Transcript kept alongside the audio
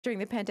during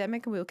the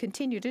pandemic, and we will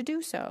continue to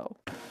do so.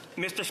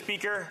 Mr.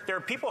 Speaker, there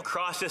are people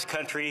across this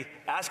country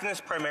asking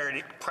this Prime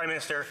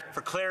Minister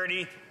for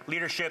clarity,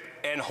 leadership,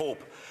 and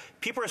hope.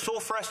 People are so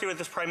frustrated with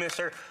this Prime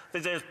Minister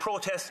that there's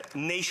protests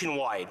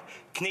nationwide.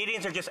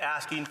 Canadians are just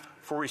asking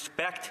for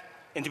respect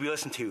and to be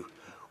listened to.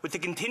 With the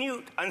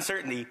continued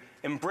uncertainty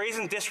and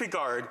brazen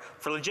disregard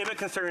for legitimate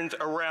concerns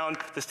around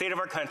the state of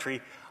our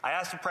country, I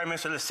ask the Prime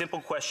Minister this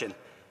simple question.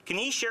 Can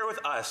he share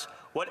with us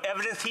what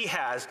evidence he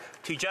has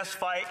to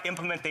justify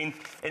implementing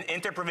an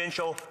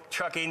interprovincial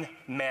trucking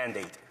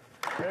mandate?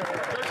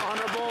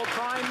 Honourable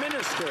Prime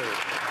Minister.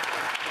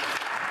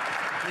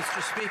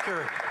 Mr.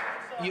 Speaker,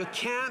 you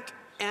can't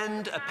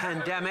end a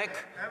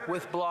pandemic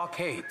with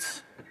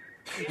blockades.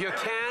 You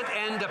can't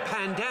end a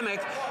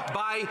pandemic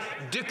by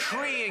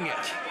decreeing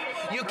it.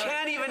 You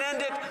can't even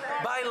end it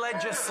by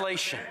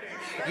legislation.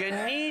 You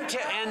need to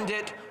end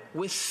it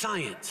with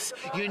science.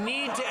 You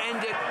need to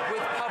end it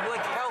with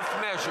public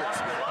health measures.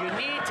 You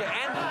need to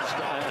end it.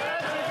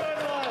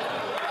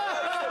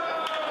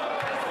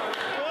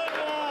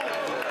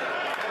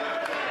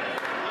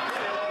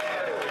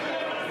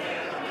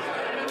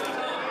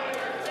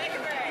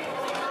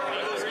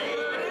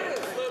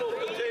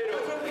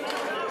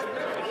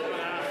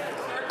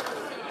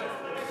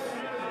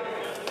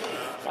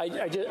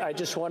 I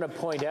just want to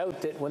point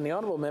out that when the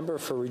honourable member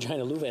for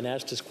Regina Louvain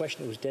asked his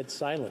question, it was dead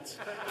silence.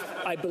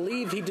 I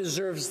believe he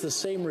deserves the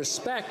same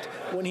respect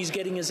when he's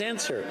getting his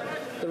answer.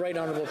 The Right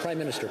Honourable Prime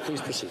Minister,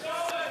 please proceed.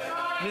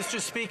 Mr.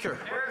 Speaker,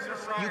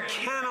 you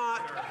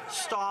cannot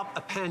stop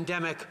a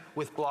pandemic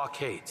with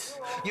blockades.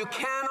 You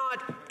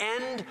cannot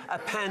end a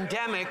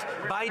pandemic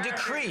by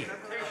decree.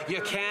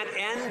 You can't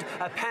end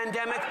a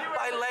pandemic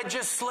by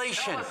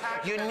legislation.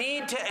 You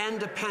need to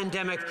end a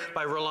pandemic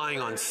by relying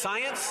on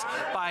science,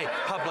 by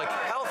public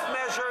health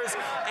measures,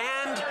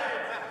 and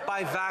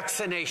by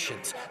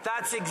vaccinations.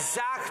 That's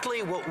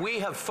exactly what we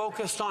have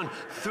focused on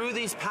through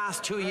these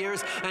past 2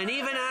 years. And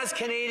even as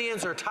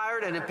Canadians are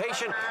tired and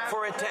impatient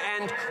for it to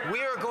end, we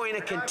are going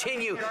to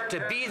continue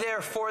to be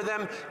there for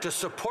them, to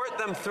support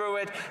them through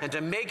it, and to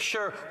make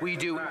sure we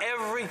do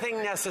everything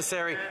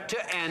necessary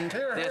to end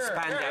this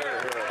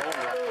pandemic.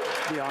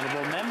 The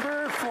honourable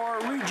member for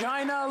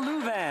Regina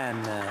Louvain.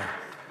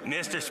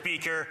 Mr.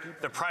 Speaker,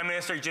 the Prime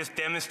Minister just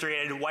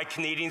demonstrated why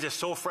Canadians are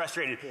so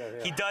frustrated.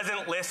 He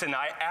doesn't listen.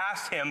 I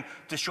asked him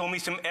to show me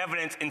some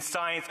evidence in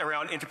science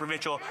around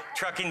interprovincial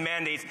trucking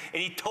mandates,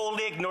 and he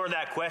totally ignored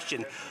that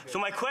question. So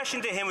my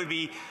question to him would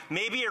be,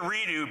 maybe a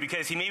redo,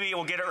 because he maybe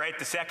will get it right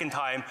the second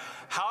time.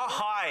 How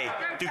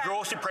high do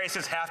grocery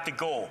prices have to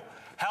go?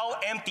 How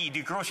empty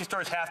do grocery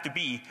stores have to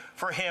be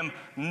for him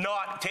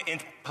not to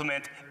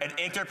implement an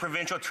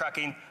interprovincial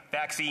trucking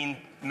vaccine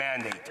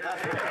mandate?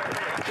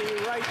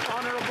 The Right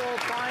Honourable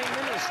Prime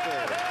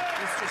Minister.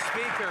 Mr.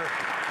 Speaker,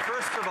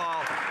 first of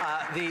all,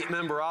 the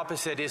member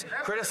opposite is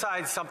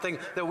criticized something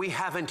that we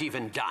haven't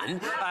even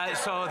done,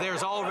 so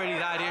there's already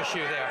that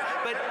issue there.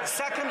 But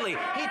secondly,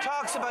 he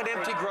talks about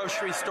empty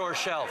grocery store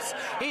shelves.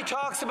 He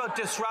talks about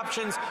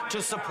disruptions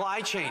to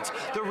supply chains.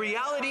 The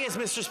reality is,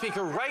 Mr.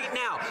 Speaker, right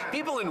now,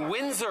 people in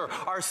Windsor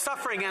are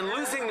suffering and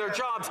losing their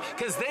jobs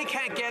because they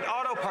can't get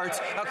auto parts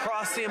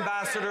across the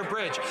Ambassador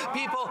Bridge.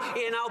 People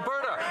in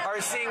Alberta are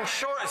seeing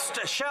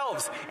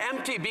shelves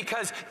empty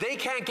because they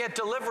can't get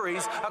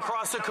deliveries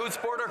across the Coots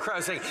border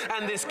crossing.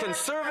 And this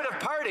Conservative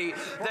Party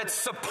that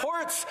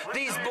supports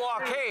these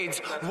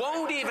blockades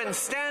won't even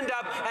stand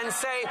up and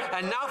say,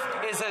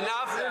 enough is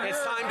enough,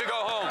 it's time to go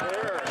home.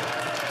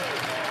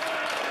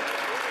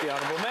 The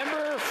honourable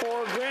member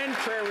for Grand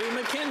Prairie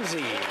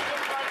Mackenzie.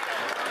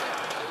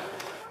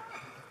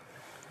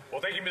 Well,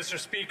 thank you, Mr.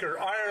 Speaker.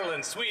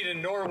 Ireland,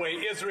 Sweden, Norway,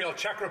 Israel,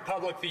 Czech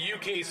Republic, the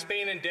UK,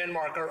 Spain, and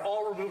Denmark are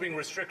all removing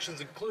restrictions,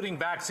 including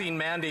vaccine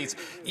mandates,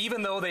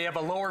 even though they have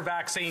a lower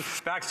vaccine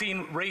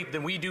rate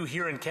than we do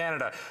here in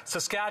Canada.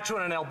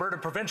 Saskatchewan and Alberta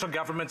provincial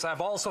governments have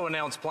also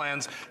announced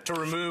plans to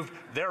remove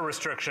their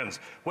restrictions.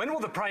 When will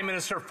the Prime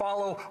Minister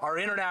follow our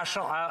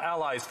international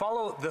allies,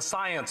 follow the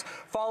science,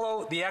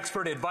 follow the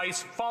expert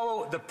advice,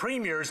 follow the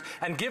premiers,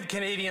 and give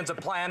Canadians a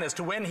plan as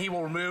to when he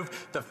will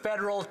remove the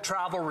federal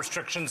travel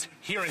restrictions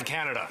here in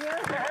Canada?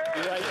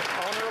 Right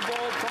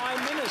Honourable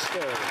Prime Minister.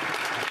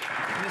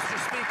 Mr.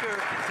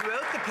 Speaker,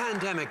 throughout the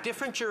pandemic,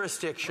 different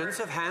jurisdictions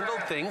have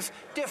handled things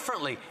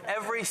differently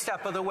every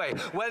step of the way,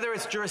 whether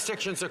it's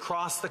jurisdictions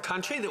across the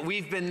country that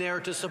we've been there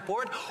to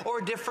support,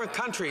 or different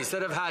countries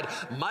that have had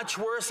much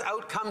worse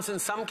outcomes in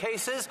some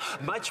cases,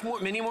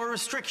 many more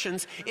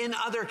restrictions in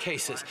other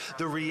cases.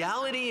 The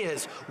reality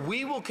is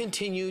we will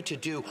continue to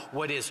do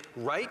what is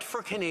right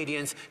for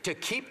Canadians to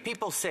keep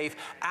people safe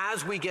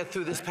as we get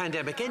through this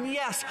pandemic. And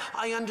yes,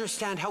 I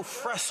understand how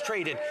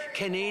frustrated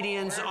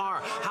Canadians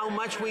are, how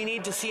much we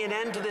need to to see an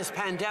end to this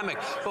pandemic,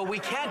 but we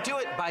can't do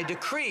it by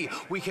decree.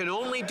 We can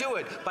only do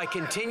it by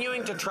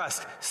continuing to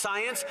trust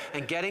science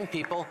and getting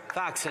people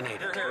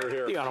vaccinated.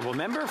 The honourable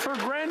member for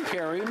Grand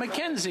Prairie,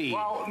 Mackenzie.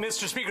 Well,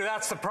 Mr. Speaker,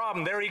 that's the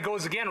problem. There he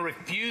goes again,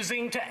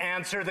 refusing to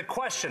answer the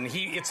question.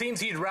 It seems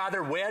he'd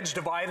rather wedge,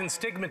 divide, and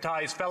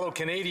stigmatize fellow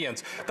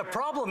Canadians. The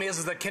problem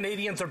is that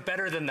Canadians are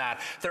better than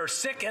that. They're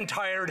sick and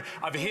tired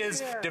of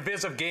his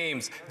divisive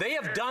games. They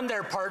have done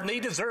their part, and they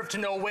deserve to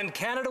know when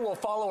Canada will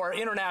follow our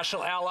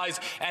international allies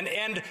and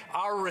end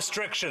our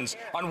restrictions.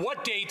 On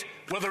what date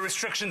will the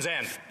restrictions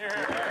end?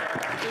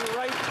 The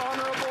Right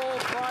Honourable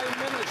Prime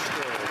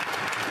Minister.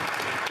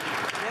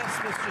 Yes,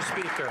 Mr.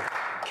 Speaker,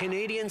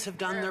 Canadians have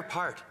done their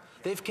part.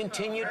 They've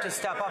continued to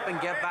step up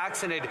and get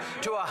vaccinated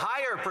to a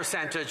higher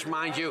percentage,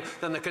 mind you,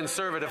 than the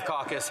Conservative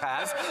caucus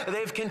has.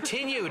 They've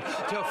continued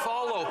to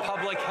follow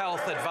public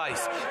health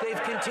advice.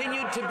 They've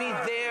continued to be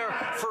there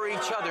for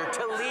each other,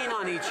 to lean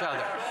on each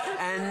other.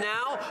 And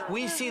now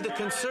we see the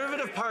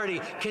Conservative Party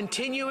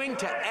continuing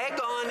to egg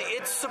on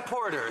its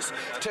supporters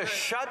to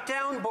shut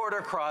down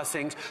border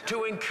crossings,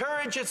 to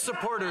encourage its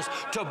supporters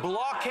to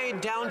blockade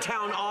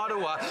downtown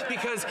Ottawa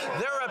because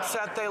they're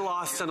upset they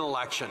lost an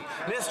election.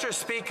 Mr.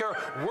 Speaker,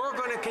 we're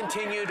going to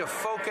continue to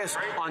focus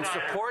on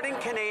supporting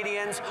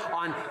Canadians,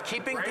 on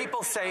keeping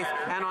people safe,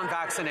 and on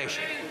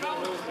vaccination.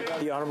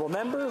 The honourable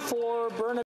member for Burnaby.